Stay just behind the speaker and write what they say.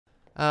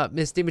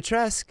Miss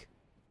Dimitrescu.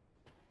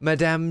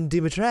 Madame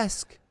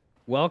Dimitrescu.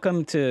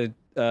 Welcome to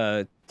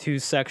Too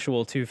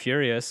Sexual, Too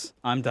Furious.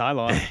 I'm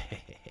Dylon.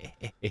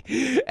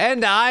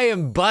 And I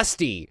am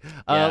Busty,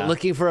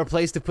 looking for a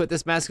place to put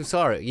this Mask of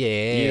Sorrow.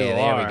 Yeah,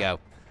 there we go.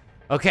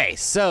 Okay,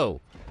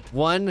 so,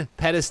 one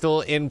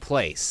pedestal in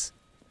place.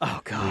 Oh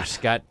god. We've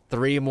just got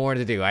 3 more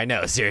to do. I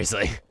know,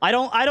 seriously. I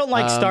don't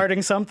like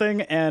starting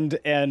something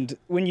and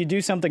when you do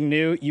something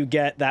new, you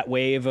get that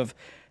wave of,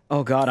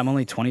 oh god, I'm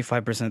only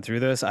 25% through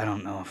this. I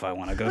don't know if I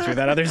want to go through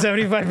that other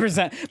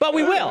 75%. But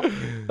we will.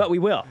 But we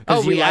will.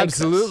 Oh, we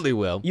absolutely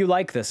will. You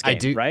like this game, I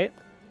do. right?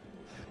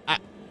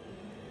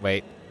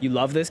 Wait. You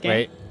love this game?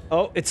 Wait.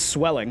 Oh, it's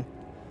swelling.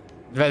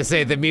 I was about to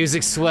say, the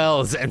music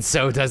swells, and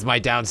so does my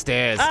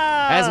downstairs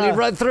as we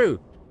run through.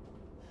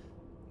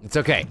 It's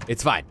okay.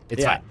 It's fine.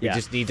 It's fine. We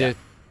just need to...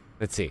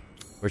 Let's see.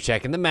 We're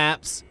checking the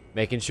maps,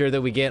 making sure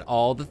that we get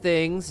all the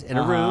things in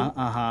a room.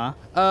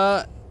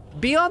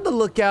 Be on the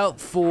lookout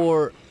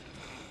for...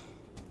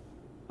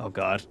 Oh,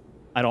 God.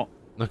 I don't...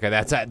 Okay,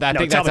 I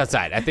think that's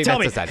outside. I think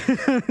that's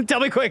outside. Tell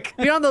me quick.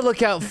 Be on the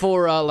lookout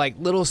for, like,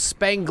 little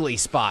spangly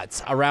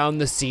spots around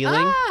the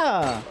ceiling.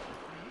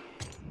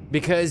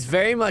 Because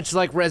very much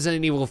like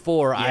Resident Evil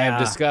 4, I have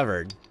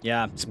discovered.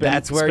 Yeah,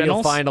 that's where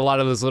you'll find a lot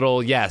of those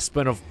little,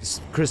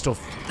 crystal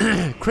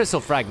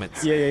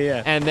fragments.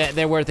 Yeah. And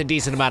they're worth a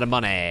decent amount of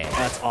money.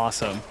 That's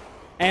awesome.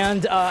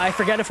 And I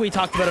forget if we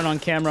talked about it on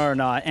camera or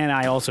not, and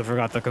I also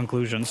forgot the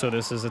conclusion, so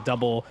this is a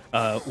double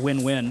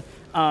win-win.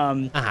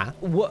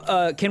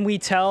 Can we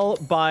tell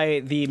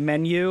by the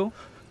menu,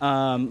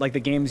 like the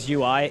game's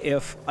UI,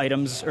 if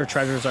items or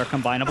treasures are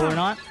combinable or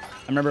not?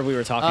 I remember we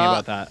were talking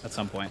about that at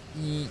some point.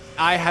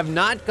 I have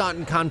not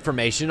gotten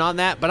confirmation on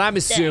that, but I'm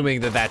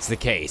assuming that that's the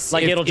case.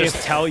 Like it'll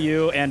just tell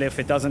you, and if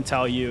it doesn't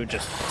tell you,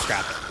 just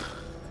scrap it.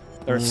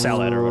 Or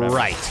sell it or whatever.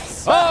 Right.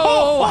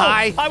 Oh,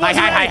 hi. I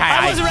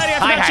wasn't ready. I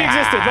forgot she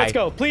existed. Let's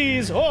go,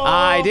 please.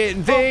 I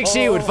didn't think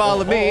she would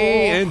follow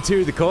me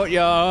into the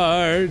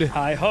courtyard.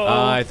 Hi-ho.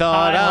 I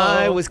thought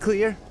I was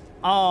clear.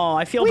 Oh,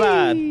 I feel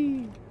bad.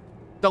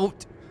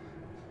 Don't.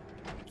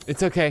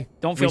 It's okay.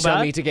 Don't feel bad. We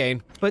shall meet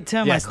again. But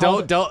Tim, yes,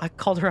 I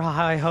called her a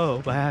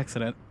hi-ho by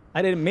accident.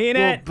 I didn't mean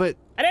it. But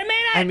I didn't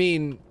mean it. I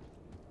mean,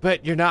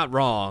 but you're not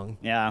wrong.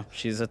 Yeah,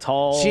 she's a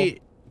tall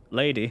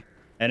lady,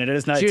 and it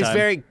is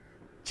nighttime.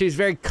 She was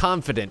very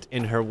confident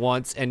in her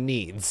wants and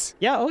needs.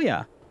 Yeah, oh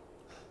yeah.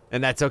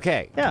 And that's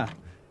okay. Yeah.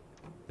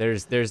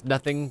 There's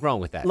nothing wrong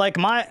with that. Like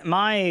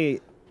the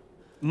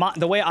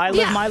way I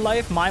live my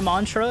life, my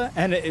mantra,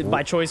 and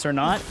by choice or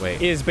not,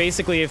 is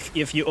basically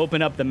if you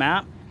open up the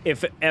map,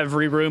 if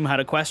every room had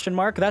a question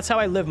mark, that's how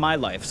I live my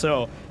life.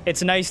 So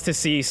it's nice to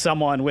see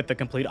someone with the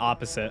complete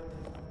opposite.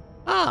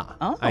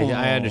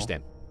 I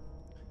understand.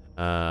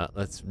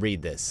 Let's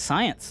read this.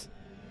 Science.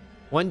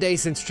 1 day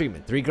since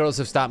treatment, 3 girls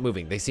have stopped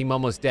moving. They seem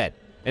almost dead.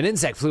 An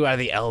insect flew out of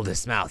the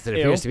eldest's mouth. It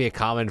appears to be a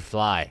common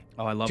fly.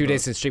 Oh, I love 2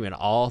 days since treatment,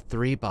 all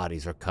 3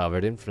 bodies are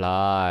covered in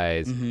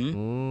flies.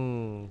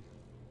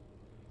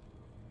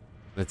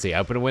 Let's see, I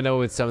open a window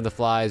with some of the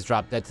flies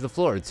drop dead to the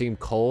floor. It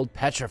seemed cold,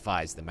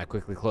 petrifies them. I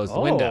quickly closed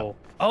the window.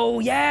 Oh,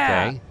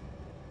 yeah. Okay.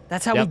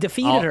 That's how we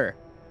defeated her.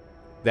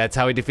 That's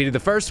how we defeated the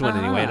first one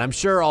anyway, and I'm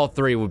sure all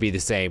 3 would be the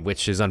same,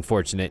 which is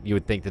unfortunate. You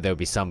would think that there would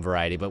be some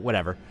variety, but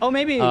whatever. Oh,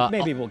 maybe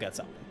we'll get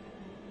something.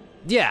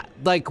 Yeah,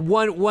 like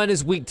one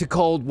is weak to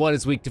cold, one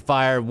is weak to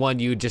fire, one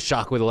you just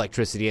shock with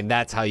electricity, and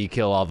that's how you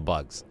kill all the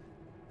bugs.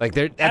 Like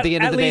they're at the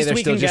end of the day, they're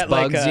still just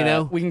bugs, you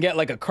know. We can get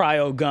like a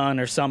cryo gun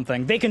or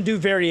something. They can do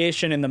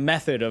variation in the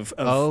method of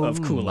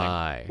cooling.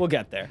 My. We'll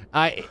get there.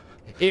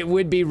 It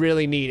would be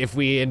really neat if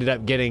we ended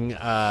up getting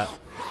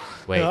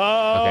wait.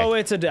 Oh,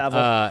 it's a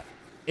devil.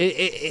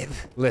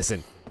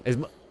 Listen,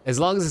 as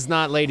long as it's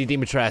not Lady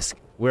Dimitrescu,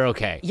 we're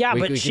okay. Yeah,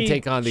 we can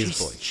take on these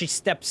boys. She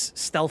steps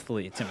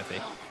stealthily, Timothy.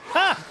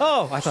 Ah!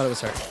 Oh, I thought it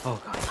was her.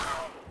 Oh god.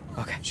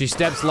 Okay. She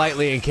steps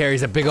lightly and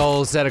carries a big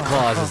old set of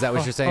claws. Is that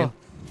what you're saying?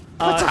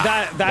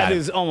 That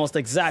is almost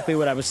exactly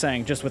what I was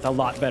saying, just with a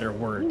lot better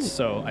words.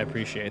 So I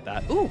appreciate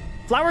that. Ooh,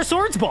 flower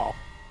swords ball.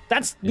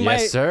 That's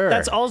yes, sir.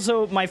 That's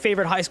also my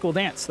favorite high school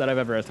dance that I've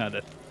ever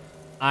attended.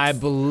 I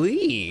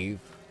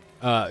believe.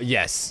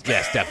 Yes,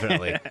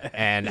 definitely.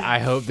 And I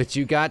hope that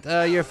you got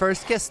your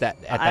first kiss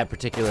at that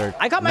particular.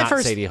 I got my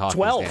first Sadie Hawkins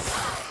 12.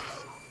 Dance.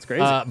 It's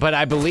crazy. But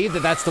I believe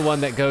that that's the one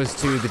that goes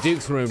to the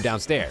Duke's room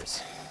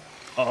downstairs.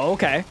 Oh,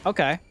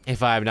 okay.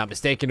 If I'm not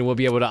mistaken, we'll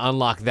be able to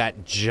unlock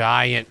that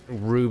giant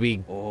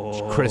ruby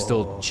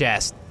crystal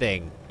chest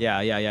thing. Yeah.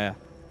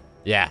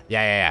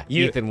 Yeah.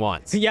 Ethan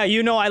wants. Yeah,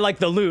 you know I like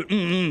the loot.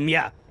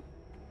 Yeah.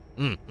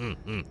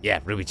 Yeah,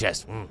 ruby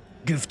chest.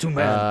 Give to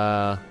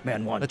man.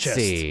 Man want let's chest.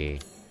 See.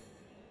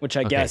 Which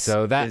I guess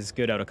is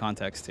good out of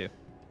context too.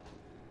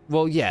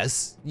 Well,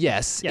 yes.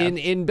 Yeah.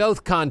 In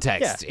both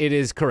contexts, it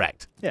is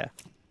correct. Yeah.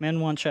 Man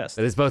want chest.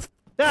 It is both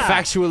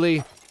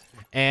factually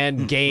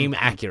and game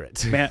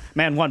accurate.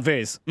 Man want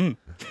vase. Man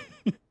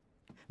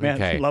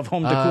love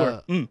home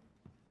decor. Didn't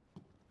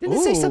it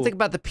say something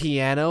about the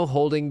piano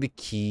holding the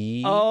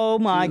key? Oh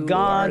my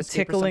god,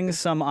 tickling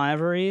some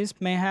ivories,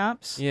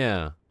 mayhaps?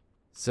 Yeah.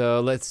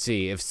 So let's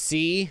see. If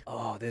C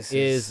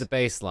is the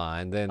bass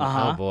line, then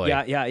oh boy.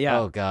 Yeah.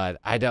 Oh god,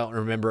 I don't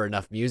remember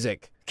enough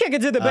music. Kick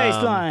it to the bass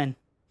line.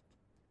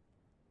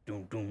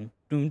 Doom, doom,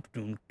 doom,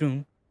 doom,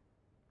 doom.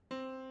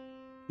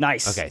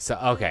 Nice.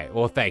 Okay,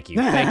 well, thank you.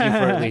 Thank you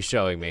for at least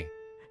showing me.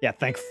 Yeah,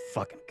 thank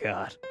fucking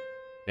God.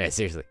 Yeah,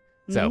 seriously.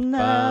 So,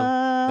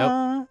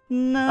 nope.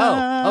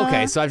 Oh,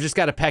 okay, so I've just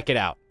got to peck it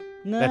out.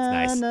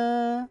 That's nice.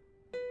 Nope.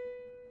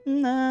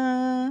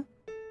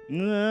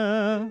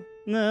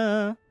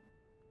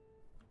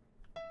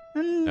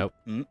 Oh!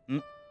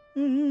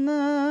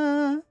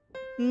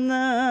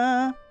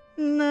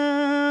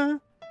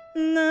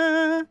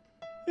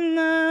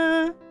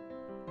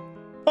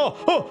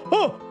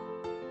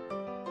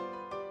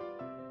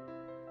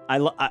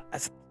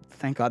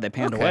 Thank God they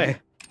panned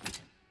away.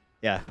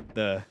 Yeah,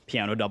 the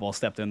piano double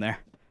stepped in there.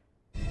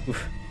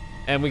 Oof.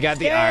 And we got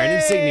the iron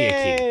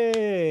insignia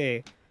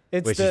key.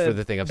 Which is for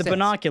the thing upstairs. The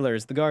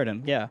binoculars, the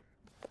garden, yeah.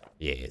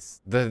 Yes.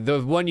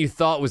 The one you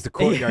thought was the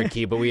courtyard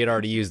key, but we had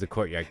already used the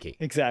courtyard key.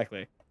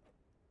 Exactly.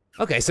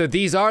 Okay, so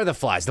these are the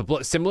flies.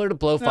 Similar to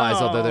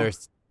blowflies, although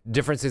there's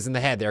differences in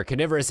the head. They're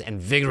carnivorous and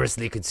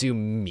vigorously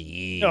consume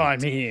meat. Oh, I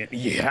mean,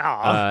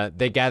 yeah.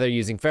 They gather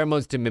using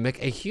pheromones to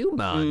mimic a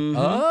human.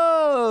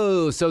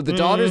 Oh, so the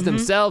daughters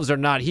themselves are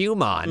not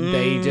human.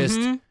 They just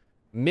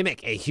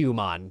mimic a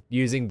human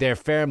using their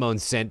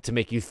pheromone scent to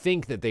make you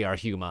think that they are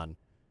human.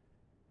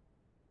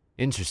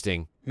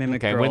 Interesting.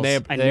 Mimic okay, girls. when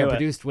they are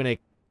produced when a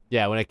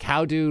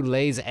cowdew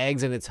lays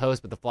eggs in its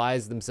host, but the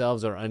flies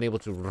themselves are unable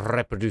to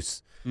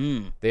reproduce.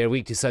 They are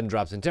weak to sudden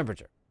drops in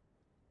temperature.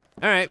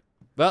 All right.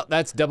 Well,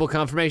 that's double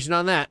confirmation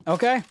on that.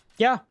 Okay.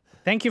 Yeah.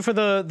 Thank you for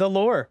the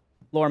lore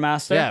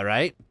master. Yeah,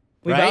 right?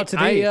 We about to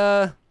be.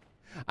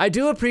 I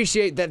do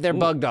appreciate that they're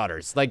bug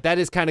daughters. Like, that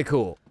is kind of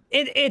cool.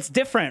 It's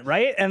different,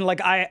 right? And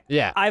like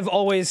I've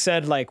always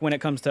said, like, when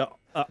it comes to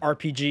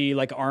RPG,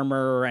 like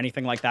armor or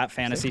anything like that,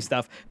 fantasy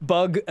stuff,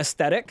 bug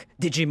aesthetic,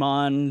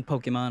 Digimon,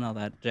 Pokemon, all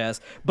that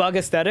jazz. Bug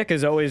aesthetic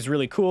is always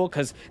really cool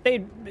because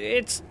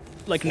it's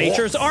like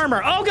nature's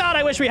armor. Oh God,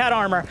 I wish we had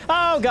armor.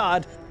 Oh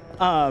God.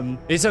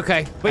 It's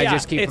okay. But I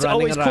just keep it's running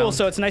always around. Cool,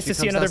 so it's nice to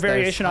see another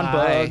variation on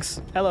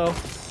bugs. Hello.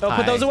 Oh,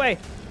 put those away.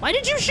 Why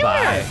did you shoot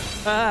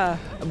her?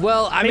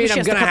 Well, I mean,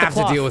 I'm gonna have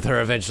to deal with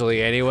her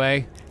eventually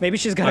anyway. Maybe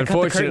she's gonna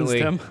cut the curtains,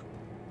 Tim.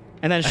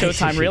 And then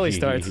showtime really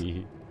starts.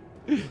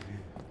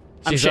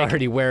 She's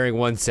already wearing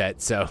one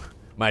set, so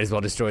might as well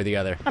destroy the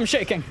other. I'm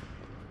shaking.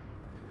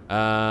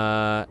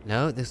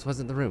 No, this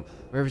wasn't the room.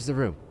 Where was the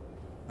room?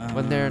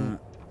 Wasn't there?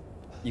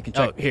 You can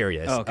check. Oh, here he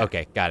is. Oh,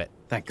 okay, got it.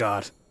 Thank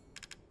God.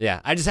 Yeah,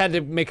 I just had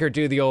to make her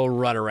do the old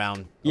run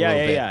around. Yeah.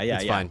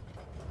 It's fine.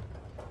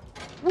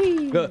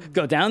 Whee.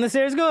 Go down the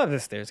stairs, go up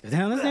the stairs, go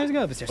down the stairs, go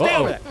up the stairs. Stay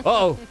over there.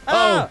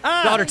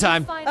 Daughter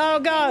time.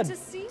 Oh God. To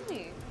see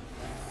me.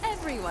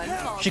 Everyone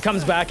she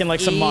comes back in like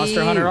some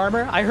Monster Hunter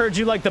armor. I heard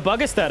you like the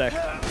bug aesthetic.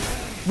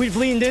 We've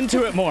leaned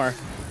into it more.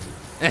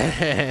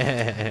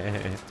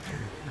 I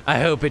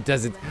hope it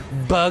doesn't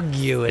bug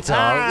you at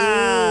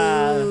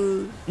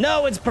all.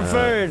 No, it's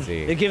preferred.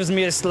 It gives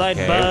me a slight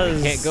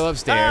buzz. Can't go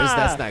upstairs.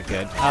 That's not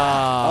good.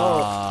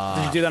 Oh,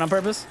 did you do that on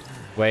purpose?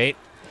 Wait.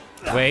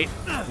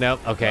 Nope.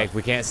 Okay,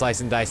 we can't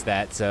slice and dice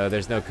that, so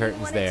there's no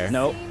curtains there.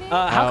 Nope.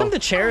 How come the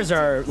chairs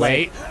are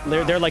like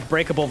they're like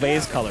breakable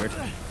vase colored?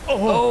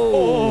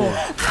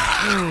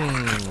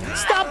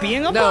 Stop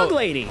being a bug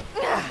lady.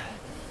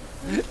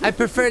 I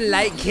prefer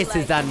light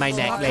kisses on my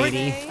neck,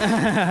 lady.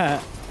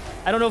 I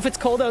don't know if it's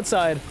cold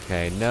outside.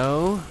 Okay,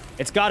 no.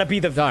 It's got to be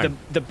the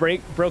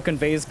broken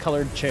vase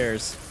colored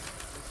chairs.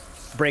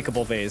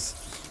 Breakable vase.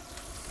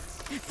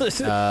 Shoot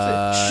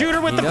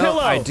her with the pillow.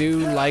 I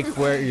do like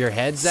where your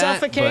head's at.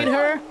 Suffocate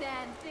her.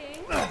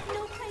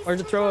 Or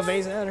to throw a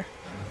vase at her.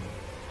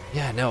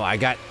 Yeah, no, I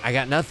got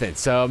nothing.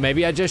 So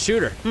maybe I just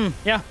shoot her.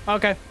 Yeah,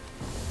 okay.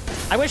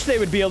 I wish they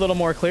would be a little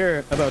more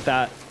clear about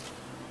that.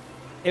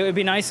 It would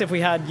be nice if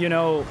we had,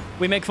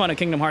 we make fun of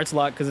Kingdom Hearts a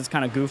lot because it's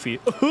kind of goofy.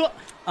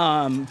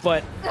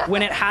 But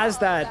when it has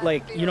that,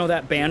 like,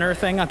 that banner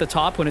thing at the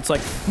top, when it's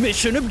like,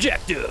 mission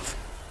objective.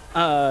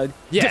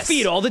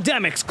 Defeat all the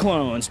Demix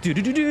clones.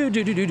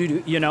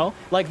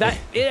 Like that,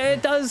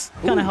 it does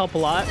kind of help a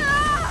lot.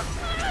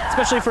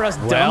 Especially for us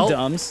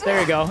dum-dums. There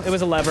you go. It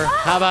was a lever.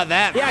 How about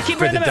that? Yeah, keep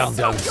for the rid of it.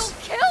 dum-dums. Don't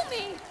kill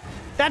me.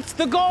 That's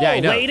the goal, yeah, I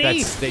know.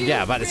 lady.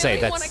 Yeah, about to say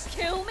Really that's. wanna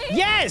kill me?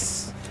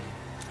 Yes.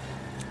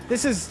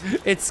 This is.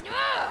 It's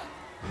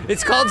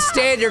called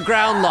stand your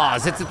ground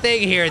laws. It's a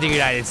thing here in the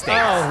United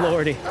States. Oh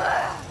lordy.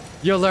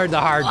 You'll learn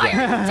the hard way.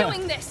 Why are you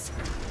doing this?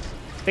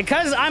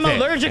 Because I'm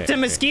allergic to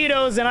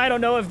mosquitoes, and I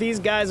don't know if these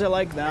guys are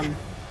like them.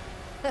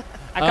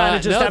 I kind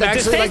of just have a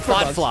distaste like for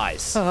bot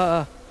bugs.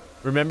 flies.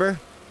 Remember?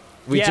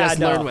 We just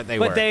learned what they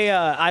were. But they,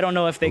 I don't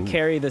know if they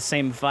carry the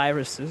same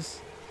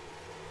viruses.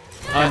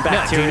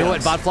 No, do you know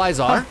what bot flies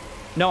are?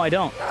 No, I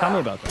don't. Tell me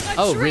about that.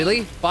 Oh,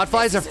 really? Bot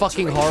flies are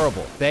fucking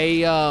horrible.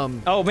 They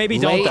maybe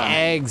don't lay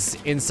eggs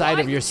inside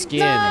of your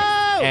skin,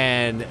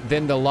 and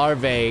then the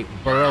larvae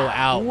burrow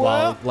out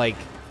while like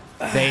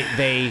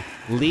they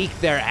leak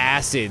their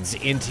acids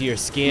into your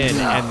skin,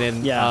 and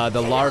then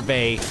the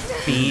larvae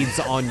feeds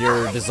on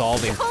your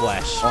dissolving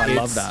flesh. Oh, I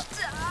love that.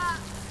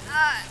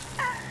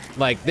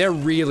 Like, they're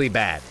really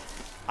bad.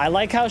 I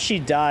like how she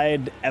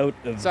died out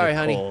of Sorry, the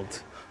honey.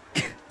 cold.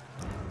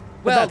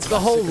 Well, the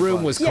whole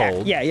room was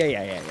cold.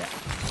 Yeah.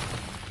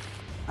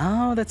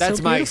 Oh, that's so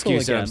my beautiful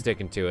excuse, and again. I'm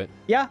sticking to it.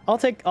 Yeah, I'll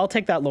take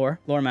that lore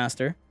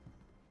master.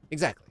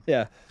 Exactly.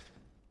 Yeah.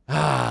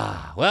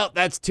 Well,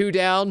 that's 2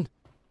 down,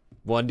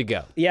 1 to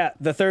go. Yeah,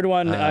 the third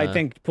one, I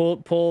think,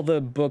 pull the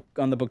book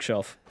on the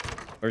bookshelf.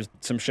 Or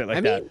some shit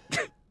like that.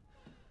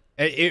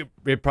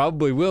 It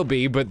probably will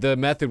be, but the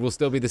method will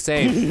still be the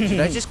same. Should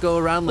I just go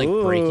around, like,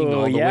 breaking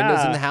all the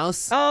windows in the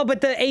house? Oh, but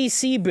the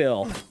AC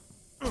bill.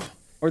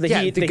 Or the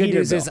heat, the the good heater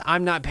news bill. is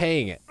I'm not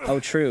paying it. Oh,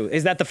 true.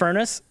 Is that the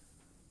furnace?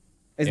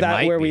 Is It that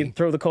might where be. we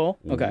throw the coal?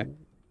 Okay.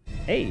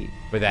 Hey.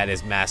 But that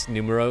is mask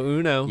numero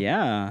uno.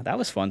 Yeah, that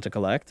was fun to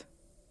collect.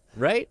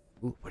 Right?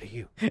 Ooh, what are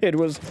you? It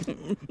was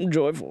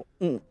joyful.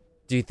 Do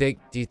you think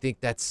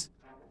that's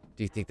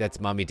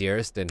Mommy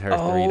Dearest and her 3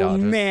 Oh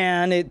daughters?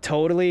 man, it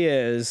totally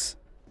is.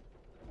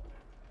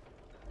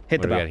 Hit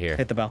What the do we bell. got here?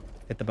 Hit the bell.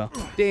 Hit the bell.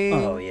 Ding.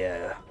 Oh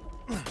yeah.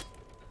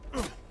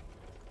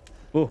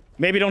 Ooh,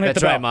 maybe don't hit That's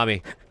the bell. right,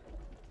 Mommy.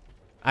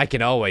 I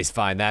can always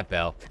find that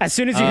bell. As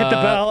soon as you hit the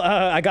bell,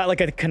 I got like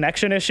a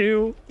connection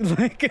issue,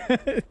 like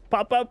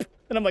pop up,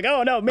 and I'm like,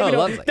 oh no, maybe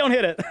don't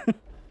hit it.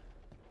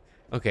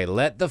 Okay,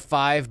 let the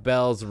 5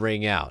 bells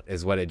ring out,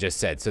 is what it just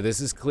said. So this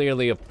is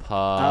clearly a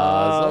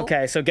puzzle.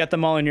 Okay, so get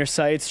them all in your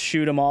sights,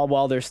 shoot them all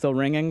while they're still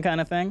ringing,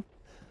 kind of thing.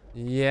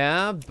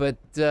 Yeah, but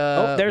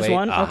oh, there's wait.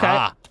 one. Okay.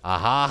 Aha.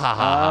 Aha. Ha,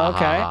 ha,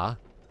 Okay. ha.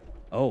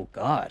 Oh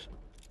God.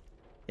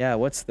 Yeah.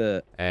 What's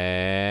the?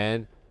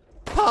 And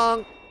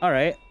pong. All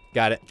right.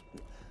 Got it.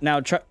 Now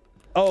try.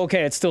 Oh,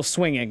 okay. It's still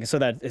swinging, so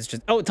that it's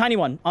just. Oh, tiny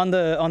one on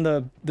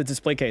the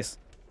display case,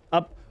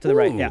 up to the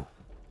right. Ooh. Yeah.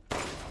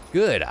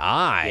 Good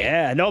eye.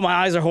 Yeah. No, my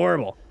eyes are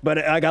horrible, but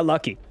I got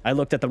lucky. I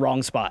looked at the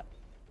wrong spot.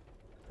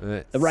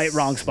 Let's The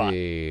wrong spot.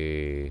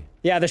 see.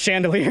 Yeah, the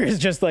chandelier is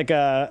just like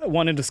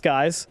one in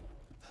disguise.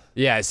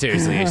 Yeah,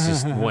 seriously, it's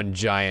just one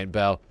giant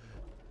bell.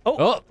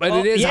 Oh, but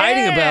it is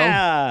hiding a bell.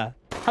 Yeah.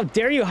 How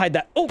dare you hide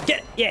that? Oh, get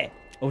it. Yeah.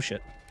 Oh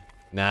shit.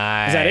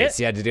 Nice. Is that it?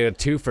 You had to do a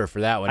twofer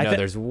for that one. No,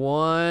 there's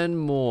one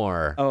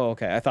more. Oh,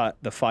 okay. I thought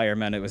the fire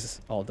meant it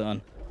was all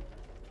done.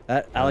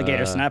 That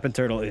alligator snapping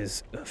turtle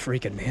is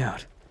freaking me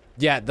out.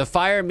 Yeah, the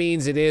fire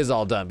means it is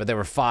all done, but there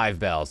were 5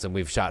 bells and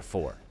we've shot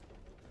 4.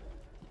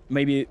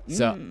 Maybe.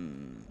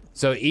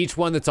 So each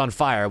one that's on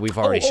fire, we've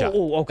already shot.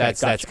 Okay.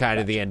 That's kind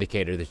of the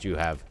indicator that you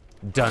have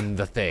done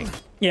the thing.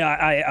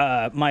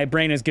 Yeah, my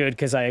brain is good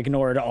because I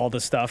ignored all the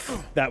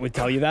stuff that would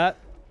tell you that,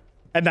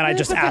 and then I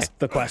just asked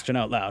the question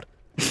out loud.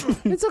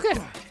 It's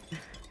okay.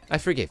 I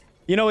forgive.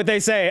 You know what they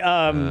say?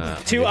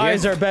 2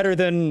 eyes are better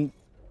than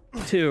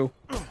 2.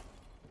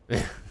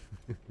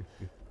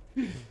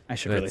 I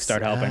should really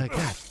start helping.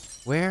 God.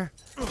 Where?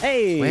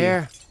 Hey.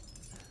 Where?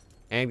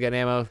 Handgun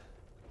ammo.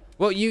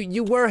 Well,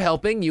 you were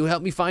helping. You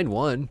helped me find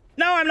one.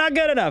 No, I'm not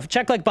good enough.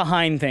 Check like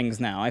behind things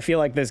now. I feel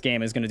like this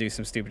game is gonna do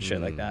some stupid shit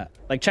like that.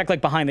 Like check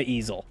like behind the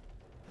easel.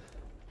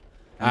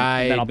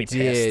 I then I'll be did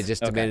pissed.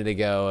 just a minute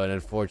ago, and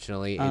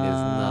unfortunately, it is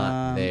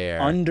not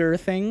there. Under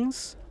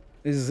things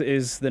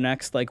is the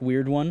next like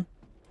weird one.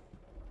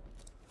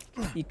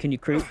 Can you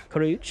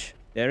crouch?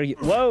 There you.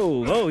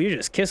 Whoa, you're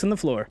just kissing the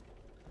floor.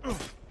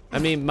 I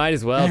mean, might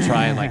as well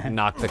try and like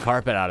knock the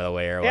carpet out of the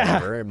way or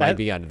whatever. It might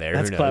be under there.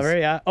 That's Who knows? clever,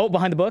 yeah. Oh,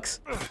 behind the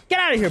books. Get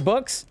out of here,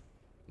 books.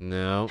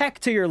 No. Heck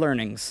to your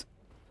learnings.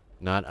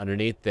 Not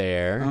underneath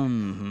there.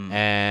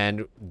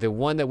 And the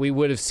one that we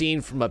would have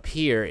seen from up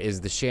here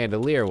is the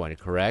chandelier one,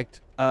 correct?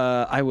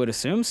 I would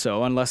assume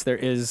so, unless there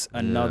is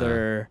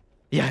another.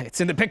 Yeah, it's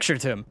in the picture,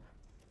 Tim.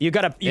 You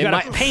gotta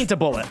paint a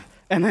bullet,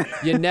 and then.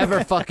 You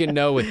never fucking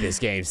know with this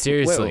game,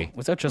 seriously. Wait,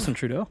 was that Justin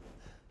Trudeau?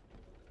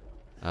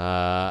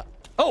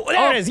 Oh,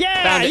 there it is.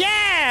 Yeah, found it.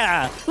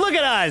 yeah. Look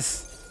at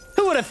us.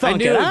 Who would have I thunk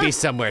knew it? it'd Huh? be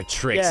somewhere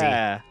tricksy.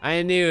 Yeah.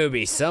 I knew it'd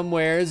be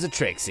somewhere as a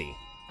tricksy.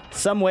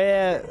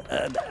 Somewhere,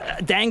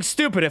 dang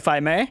stupid, if I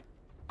may.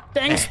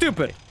 Dang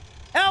stupid.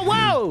 Oh,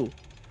 whoa!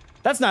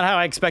 That's not how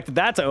I expected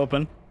that to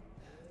open.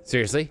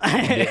 Seriously?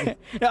 No,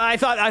 I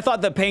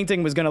thought the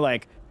painting was gonna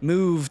like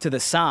move to the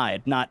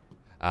side, not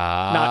pull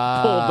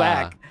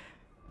back.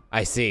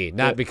 I see.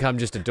 Not become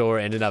just a door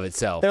in and of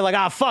itself. They're like,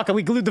 ah, fuck,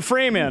 we glued the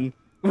frame in.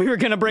 We were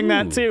gonna bring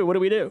that too. What do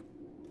we do?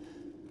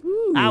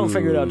 I'll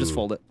figure it out. Just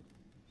fold it.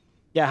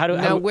 Yeah.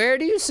 Now, where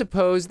do you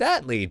suppose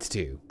that leads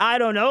to? I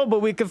don't know, but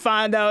we can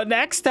find out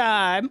next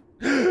time.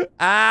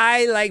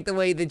 I like the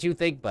way that you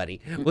think,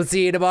 buddy. We'll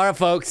see you tomorrow,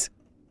 folks.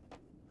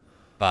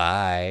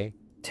 Bye.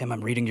 Tim,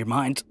 I'm reading your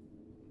mind.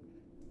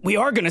 We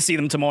are gonna see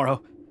them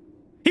tomorrow.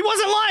 He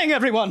wasn't lying,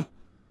 everyone.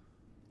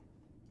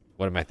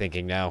 What am I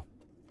thinking now?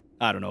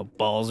 I don't know,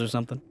 balls or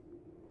something.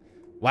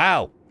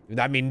 Wow.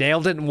 I mean,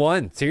 nailed it in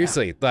one.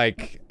 Seriously.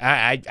 Like,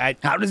 I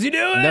How does he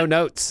do it? no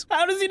notes.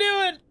 How does he do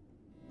it?